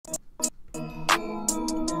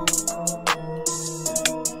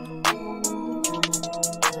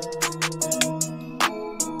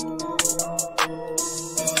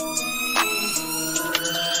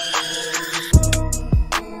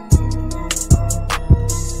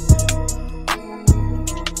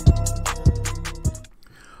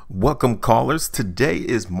Welcome callers. Today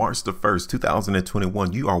is March the 1st,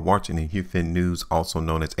 2021. You are watching the HueFin News, also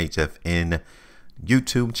known as HFN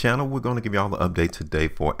YouTube channel. We're going to give you all the update today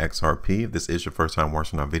for XRP. If this is your first time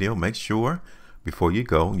watching our video, make sure before you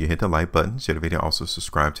go, you hit the like button, share the video, also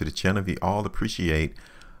subscribe to the channel. We all appreciate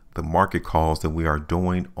the market calls that we are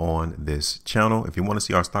doing on this channel. If you want to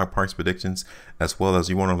see our stock price predictions, as well as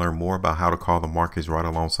you want to learn more about how to call the markets right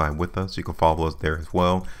alongside with us, you can follow us there as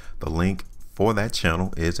well. The link for that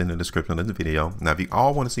channel is in the description of the video. Now, if you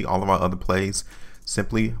all want to see all of our other plays,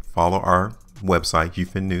 simply follow our website,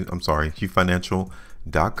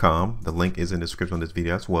 HueFinancial.com. The link is in the description of this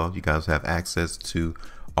video as well. You guys have access to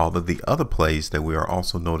all of the other plays that we are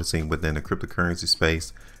also noticing within the cryptocurrency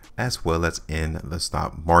space, as well as in the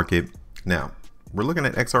stock market. Now, we're looking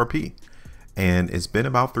at XRP, and it's been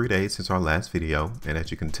about 3 days since our last video. And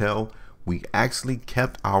as you can tell, we actually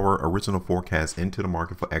kept our original forecast into the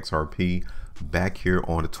market for XRP back here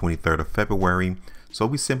on the 23rd of February. So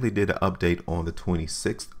we simply did an update on the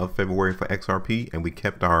 26th of February for XRP, and we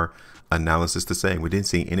kept our analysis the same. We didn't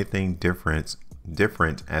see anything different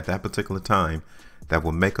at that particular time that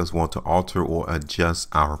will make us want to alter or adjust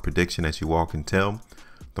our prediction. As you all can tell,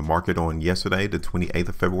 the market on yesterday, the 28th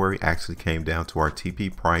of February, actually came down to our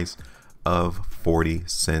TP price of 40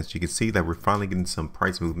 cents. You can see that we're finally getting some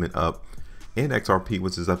price movement up in XRP,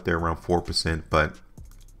 which is up there around 4%, but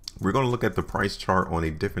we're going to look at the price chart on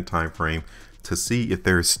a different time frame to see if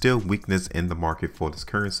there is still weakness in the market for this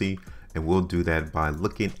currency, and we'll do that by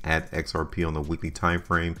looking at XRP on the weekly time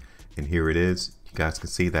frame. And here it is. You guys can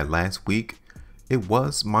see that last week it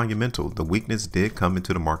was monumental. The weakness did come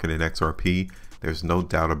into the market in XRP. There's no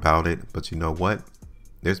doubt about it, but you know what?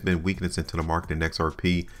 There's been weakness into the market in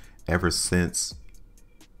XRP ever since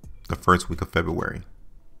the first week of February.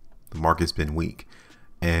 The market's been weak,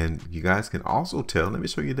 and you guys can also tell, let me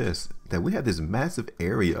show you this, that we have this massive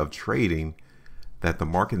area of trading that the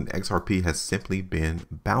market in XRP has simply been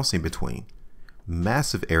bouncing between.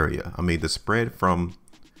 Massive area. I mean, the spread from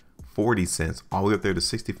 40 cents all the way up there to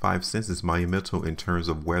 65 cents is monumental in terms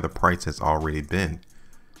of where the price has already been.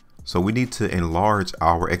 So we need to enlarge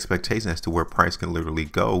our expectation as to where price can literally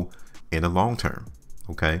go in the long term.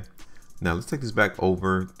 Okay. Now let's take this back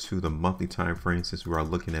over to the monthly time frame, since we are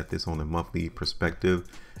looking at this on a monthly perspective.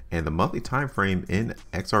 And the monthly time frame in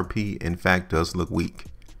XRP, in fact, does look weak.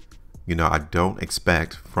 You know, I don't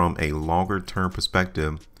expect from a longer term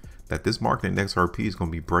perspective that this market in XRP is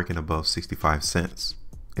going to be breaking above 65 cents.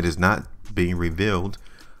 It is not being revealed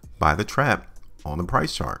by the trap on the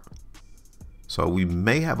price chart. So we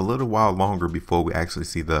may have a little while longer before we actually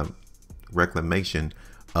see the reclamation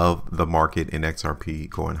of the market in XRP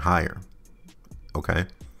going higher. Okay,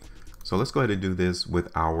 so let's go ahead and do this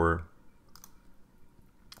with our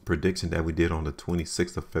prediction that we did on the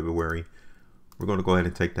 26th of February. We're going to go ahead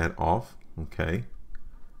and take that off. Okay,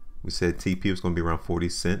 we said TP was going to be around 40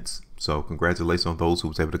 cents. So congratulations on those who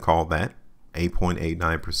was able to call that.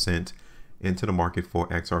 8.89% into the market for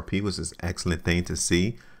XRP was an excellent thing to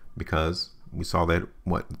see, because we saw that,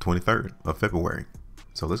 what, the 23rd of February.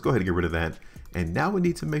 So let's go ahead and get rid of that. And now we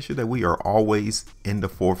need to make sure that we are always in the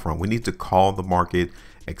forefront. We need to call the market,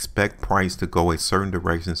 expect price to go a certain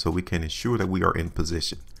direction so we can ensure that we are in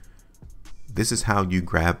position. This is how you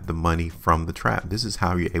grab the money from the trap. This is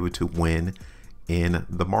how you're able to win in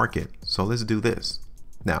the market. So let's do this.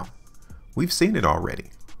 Now, we've seen it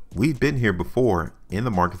already. We've been here before in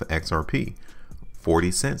the market for XRP.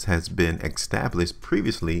 40 cents has been established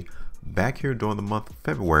previously back here during the month of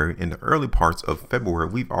February. In the early parts of February,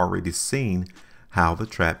 we've already seen how the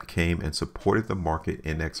trap came and supported the market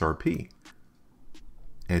in XRP.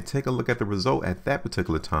 And take a look at the result at that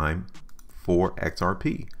particular time for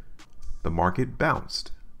XRP. The market bounced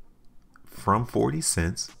from 40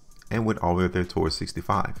 cents and went all the way up there towards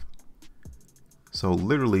 65. So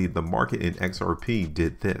literally the market in XRP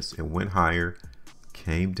did this. It went higher,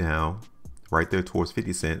 came down right there towards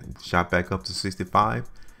 50 cents, shot back up to 65.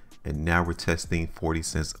 And now we're testing 40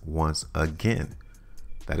 cents once again.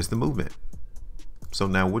 That is the movement. So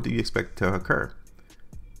now what do you expect to occur?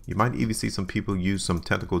 You might even see some people use some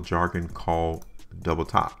technical jargon called double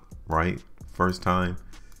top, right? First time.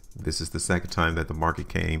 This is the second time that the market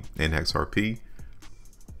came in XRP.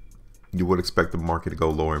 You would expect the market to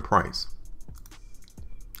go lower in price.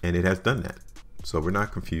 And it has done that. So we're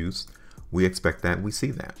not confused. We expect that. We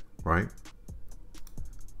see that, right?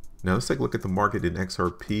 Now let's take a look at the market in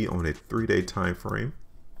XRP on a 3-day time frame.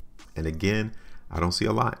 And again, I don't see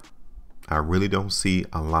a lot. I really don't see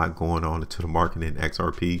a lot going on into the market in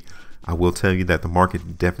XRP. I will tell you that the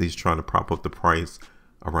market definitely is trying to prop up the price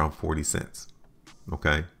around 40 cents.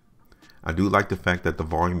 Okay. I do like the fact that the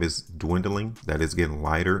volume is dwindling, that it's getting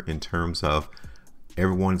lighter in terms of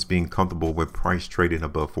everyone's being comfortable with price trading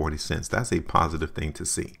above 40 cents. That's a positive thing to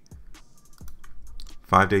see.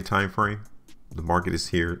 5-day time frame, the market is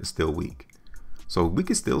here, it's still weak. So we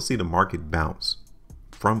can still see the market bounce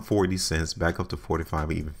from 40 cents back up to 45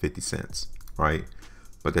 or even 50 cents, right?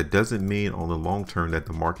 But that doesn't mean on the long term that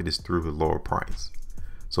the market is through a lower price.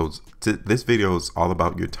 So this video is all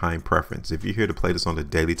about your time preference. If you're here to play this on the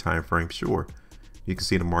daily time frame, sure, you can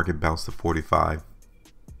see the market bounce to 45,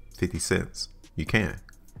 50 cents. You can.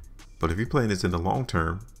 But if you're playing this in the long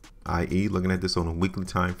term, i.e. looking at this on a weekly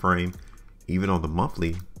time frame, even on the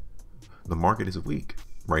monthly, the market is weak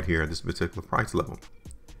right here at this particular price level.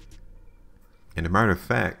 And as a matter of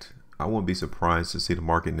fact, I wouldn't be surprised to see the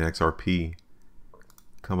market in XRP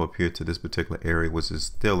come up here to this particular area, which is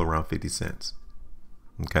still around 50 cents.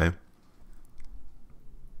 Okay.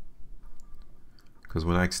 Because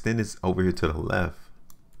when I extend this over here to the left,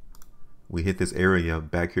 we hit this area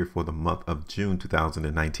back here for the month of June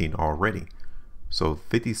 2019 already. So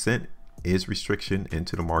 50 cent is restriction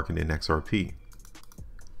into the market in XRP.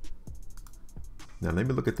 Now let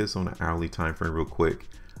me look at this on an hourly time frame real quick.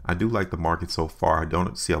 I do like the market so far. I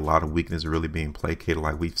don't see a lot of weakness really being placated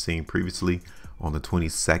like we've seen previously on the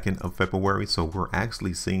 22nd of February. So we're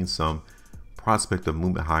actually seeing some prospect of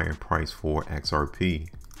movement higher in price for XRP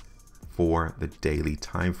for the daily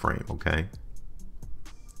time frame. Okay,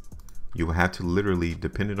 you will have to literally,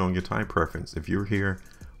 depending on your time preference, if you're here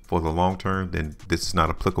for the long term, then this is not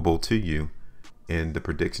applicable to you in the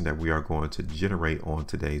prediction that we are going to generate on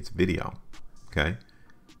today's video. Okay,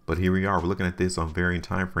 but here we are, we're looking at this on varying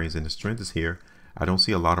time frames, and the strength is here. I don't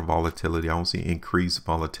see a lot of volatility. I don't see increased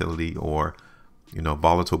volatility or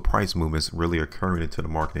volatile price movements really occurring into the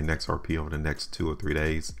market in XRP over the next 2 or 3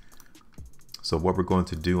 days. So what we're going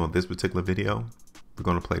to do on this particular video, we're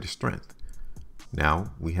going to play the strength.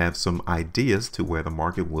 Now we have some ideas to where the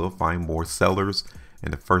market will find more sellers,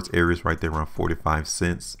 and the first area is right there around 45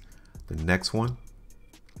 cents. The next one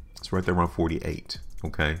is right there around 48.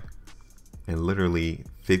 Okay, and literally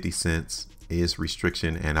 50 cents is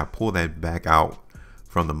restriction, and I pull that back out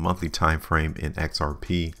from the monthly time frame in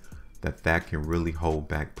XRP, that can really hold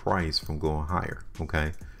back price from going higher.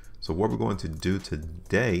 Okay, so what we're going to do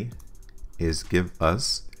today is give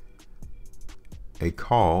us a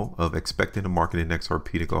call of expecting the market in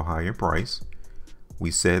XRP to go higher in price. We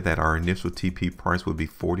said that our initial TP price would be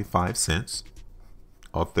 45 cents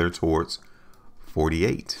up there towards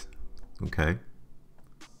 48. Okay,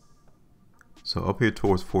 so up here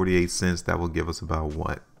towards 48 cents, that will give us about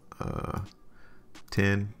what,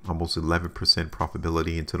 10, almost 11%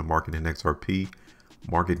 profitability into the market in XRP.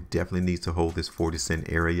 Market definitely needs to hold this 40 cent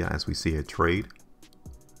area as we see it trade,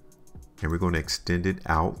 and we're going to extend it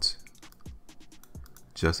out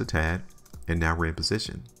just a tad, and now we're in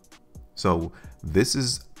position. So this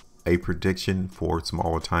is a prediction for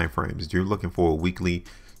smaller time frames. If you're looking for a weekly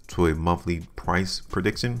to a monthly price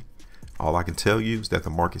prediction, all I can tell you is that the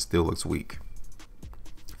market still looks weak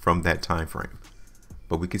from that time frame.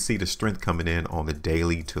 But we can see the strength coming in on the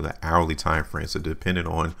daily to the hourly time frame. So depending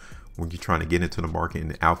on when you're trying to get into the market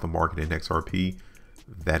and out the market in XRP,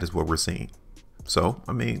 that is what we're seeing. So,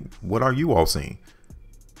 I mean, what are you all seeing?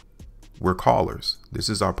 We're callers. This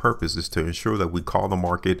is our purpose, is to ensure that we call the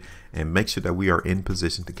market and make sure that we are in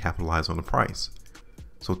position to capitalize on the price.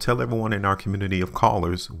 So tell everyone in our community of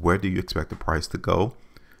callers, where do you expect the price to go?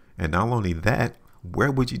 And not only that,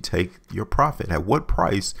 where would you take your profit? At what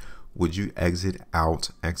price would you exit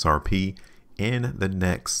out XRP in the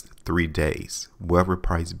next 3 days, whatever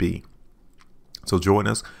price be? So join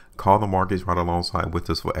us, call the markets right alongside with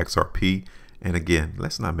us for XRP. And again,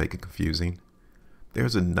 let's not make it confusing.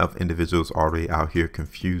 There's enough individuals already out here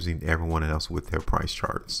confusing everyone else with their price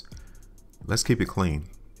charts. Let's keep it clean.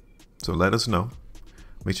 So let us know.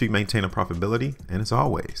 Make sure you maintain a profitability, and as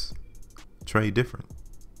always, trade different.